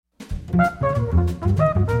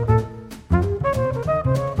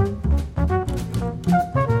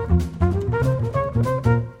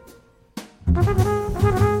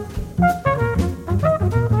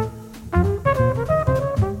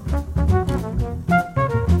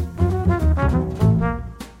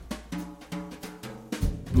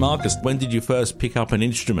Markus, when did you first pick up an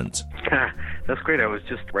instrument? That's great. I was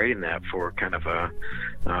just writing that for kind of a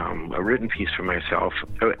written piece for myself.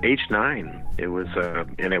 Age 9, it was,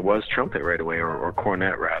 and it was trumpet right away, or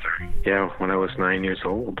cornet rather. Yeah, when I was 9 years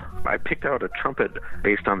old. I picked out a trumpet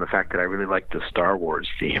based on the fact that I really liked the Star Wars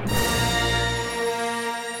theme.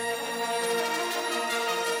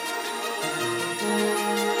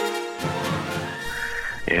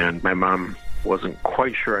 And my mom wasn't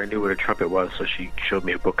quite sure I knew what a trumpet was, so she showed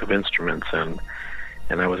me a book of instruments, and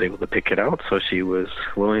I was able to pick it out. So she was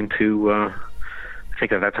willing to, I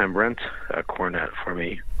think at that time, rent a cornet for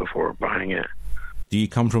me before buying it. Do you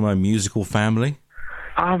come from a musical family?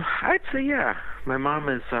 I'd say, yeah. My mom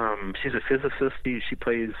is, she's a physicist. She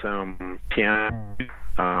plays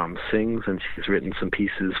piano, sings, and she's written some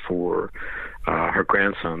pieces for her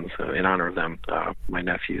grandsons in honor of them, my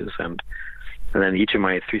nephews. And then each of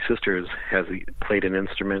my 3 sisters has played an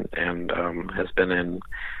instrument and has been in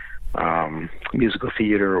musical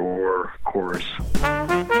theater or chorus.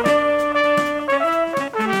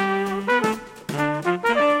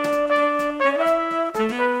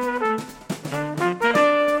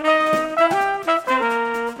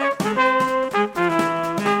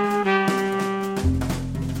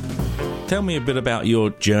 Tell me a bit about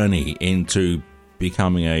your journey into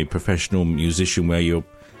becoming a professional musician, where you're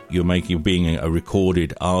being a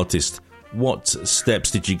recorded artist. What steps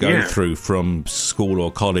did you go through from school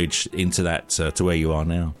or college into that to where you are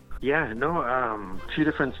now? Yeah, no, 2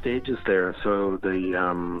 different stages there. So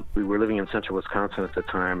we were living in central Wisconsin at the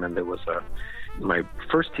time, and there was my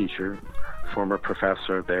first teacher, former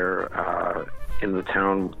professor there in the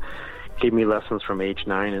town, gave me lessons from age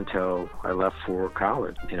 9 until I left for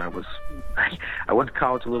college. You know, I went to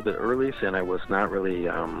college a little bit early, and I was not really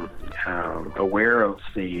aware of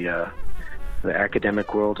the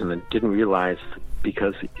academic world, and then didn't realize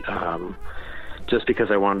just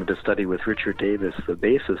because I wanted to study with Richard Davis, the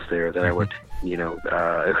bassist there, that I would,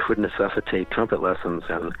 it would necessitate trumpet lessons,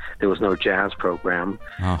 and there was no jazz program.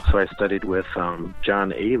 So I studied with John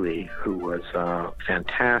Ailey, who was a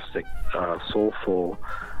fantastic, soulful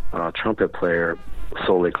trumpet player,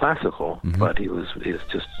 solely classical, but he was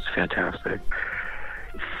just fantastic.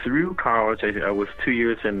 Through college, I was 2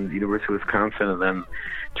 years in the University of Wisconsin, and then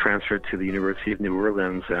transferred to the University of New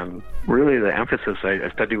Orleans. And really the emphasis, I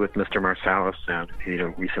studied with Mr. Marsalis, and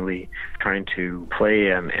recently trying to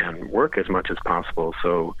play and work as much as possible.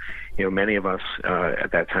 So many of us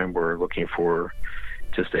at that time were looking for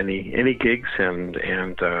just any gigs, and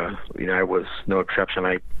I was no exception.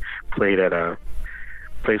 I played at a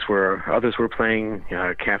place where others were playing.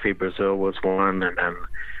 Cafe Brazil was one, and then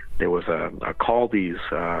there was a Caldi's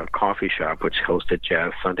coffee shop which hosted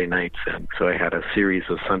jazz Sunday nights, and so I had a series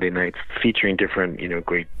of Sunday nights featuring different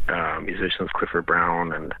great musicians, Clifford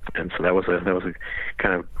Brown, and so that was a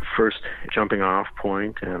kind of first jumping off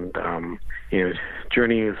point, and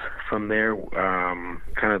journey from there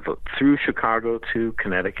kind of through Chicago to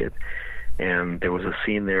Connecticut. And there was a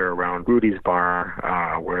scene there around Rudy's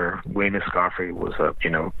Bar where Wayne Escoffrey was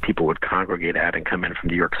people would congregate at and come in from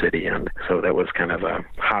New York City. And so that was kind of a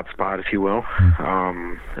hot spot, if you will.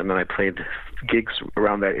 And then I played gigs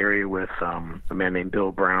around that area with a man named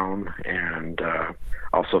Bill Brown, and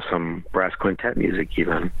also some brass quintet music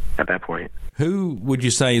even at that point. Who would you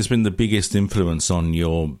say has been the biggest influence on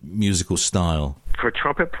your musical style? For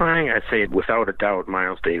trumpet playing, I'd say without a doubt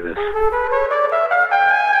Miles Davis.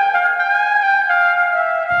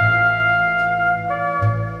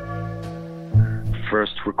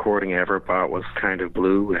 First recording I ever bought was Kind of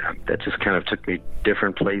Blue, and that just kind of took me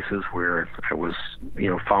different places where I was,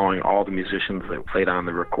 following all the musicians that played on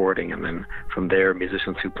the recording, and then from there,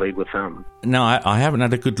 musicians who played with them. Now, I haven't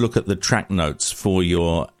had a good look at the track notes for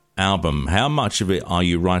your album. How much of it are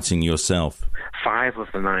you writing yourself? 5 of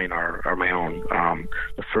the 9 are my own.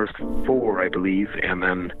 The first 4, I believe, and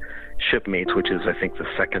then Shipmates, which is, I think, the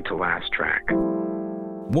second to last track.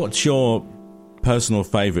 What's your personal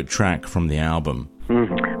favorite track from the album?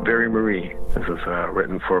 Very Marie. This is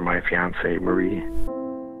written for my fiancée, Marie.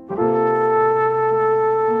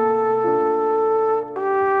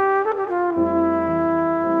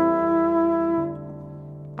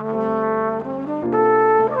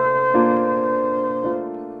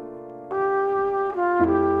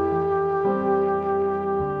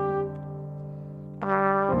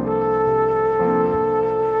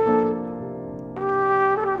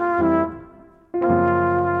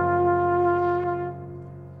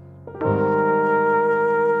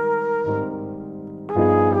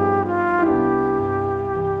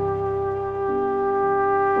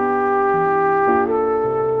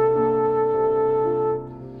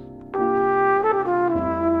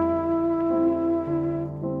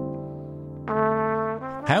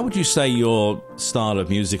 How would you say your style of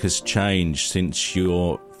music has changed since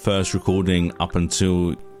your first recording up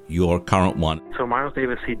until your current one? So Miles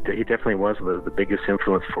Davis, he definitely was the biggest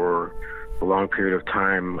influence for a long period of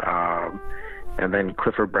time. And then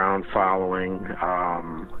Clifford Brown following,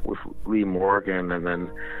 with Lee Morgan, and then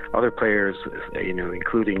other players,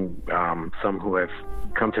 including some who I've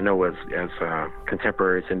come to know as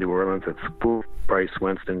contemporaries in New Orleans. It's Bryce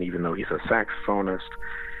Winston, even though he's a saxophonist,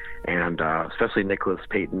 and especially Nicholas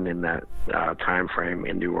Payton in that time frame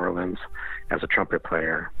in New Orleans as a trumpet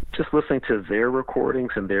player. Just listening to their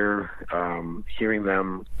recordings and hearing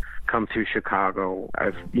them come to Chicago,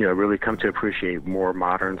 I've really come to appreciate more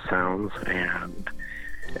modern sounds, and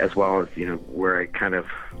as well as where I kind of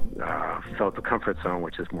felt the comfort zone,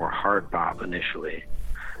 which is more hard bop initially.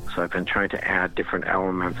 So I've been trying to add different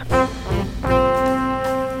elements.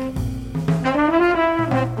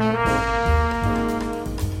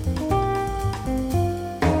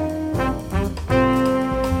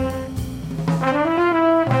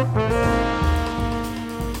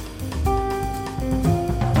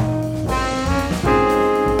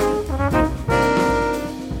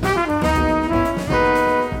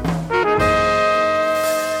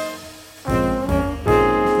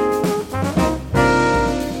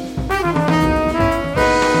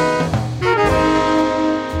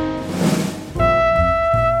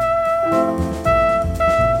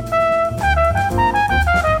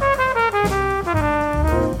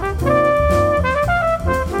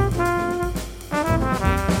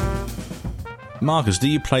 Markus, do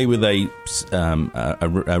you play with a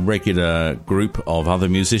regular group of other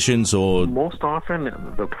musicians, or? Most often,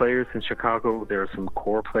 the players in Chicago, there are some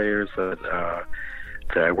core players that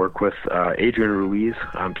I work with. Adrian Ruiz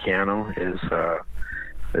on piano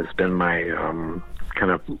has been my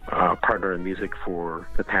kind of partner in music for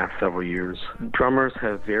the past several years. Drummers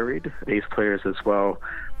have varied, bass players as well.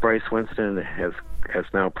 Bryce Winston has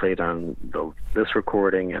now played on this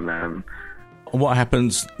recording, and then. What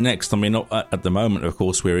happens next? I mean, at the moment, of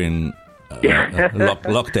course, we're in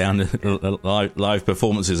lockdown. Live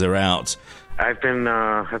performances are out. I've been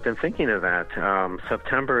thinking of that.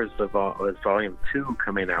 September is Volume 2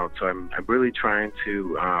 coming out, so I'm really trying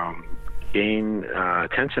to gain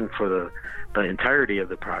attention for the entirety of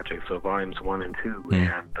the project. So Volumes 1 and 2,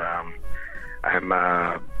 and I'm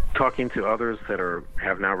talking to others that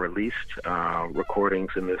have now released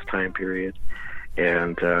recordings in this time period.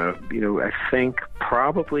 And I think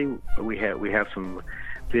probably we have some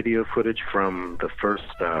video footage from the first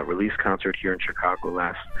release concert here in Chicago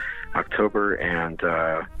last October, and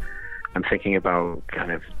I'm thinking about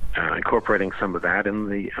kind of incorporating some of that in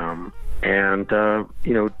the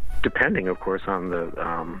depending, of course, on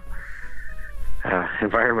the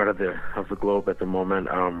environment of the globe at the moment.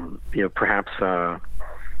 Perhaps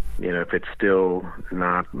if it's still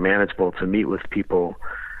not manageable to meet with people,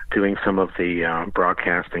 doing some of the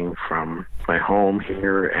broadcasting from my home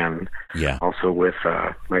here, and also with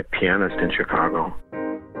my pianist in Chicago.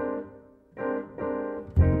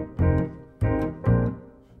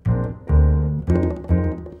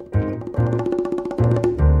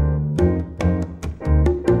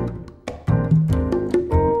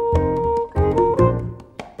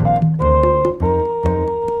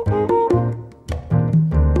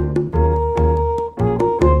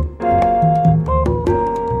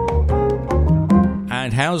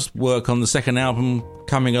 How's work on the second album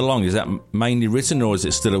coming along? Is that mainly written, or is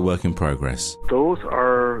it still a work in progress? Those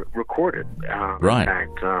are recorded. Right. In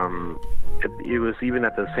fact, it was even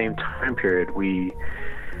at the same time period. We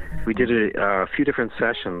did a few different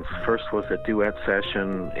sessions. First was a duet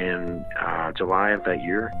session in July of that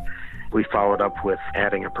year. We followed up with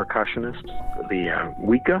adding a percussionist, the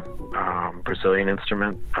Wika, Brazilian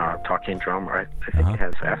instrument, talking drum. I think it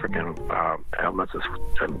has African elements,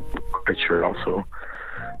 I'm quite sure also.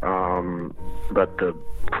 But the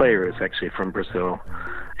player is actually from Brazil,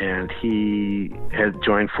 and he had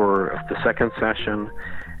joined for the second session,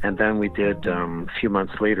 and then we did a few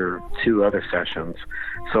months later 2 other sessions.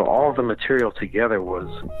 So all of the material together was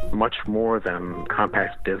much more than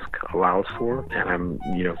compact disc allows for, and I'm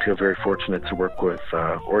feel very fortunate to work with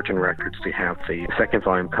Origin Records to have the second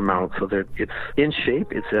volume come out, so that it's in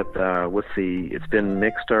shape. It's it's been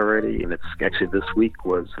mixed already, and it's actually this week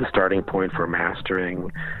was the starting point for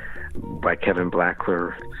mastering by Kevin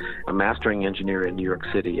Blackler, a mastering engineer in New York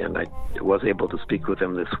City, and I was able to speak with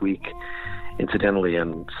him this week, incidentally,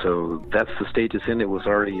 and so that's the stage it's in. It was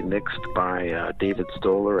already mixed by David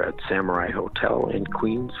Stoller at Samurai Hotel in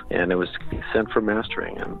Queens, and it was sent for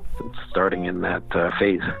mastering, and it's starting in that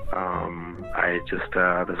phase. I just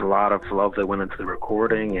there's a lot of love that went into the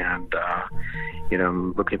recording, and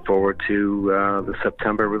I'm looking forward to the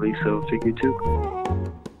September release of Figure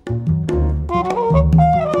 2.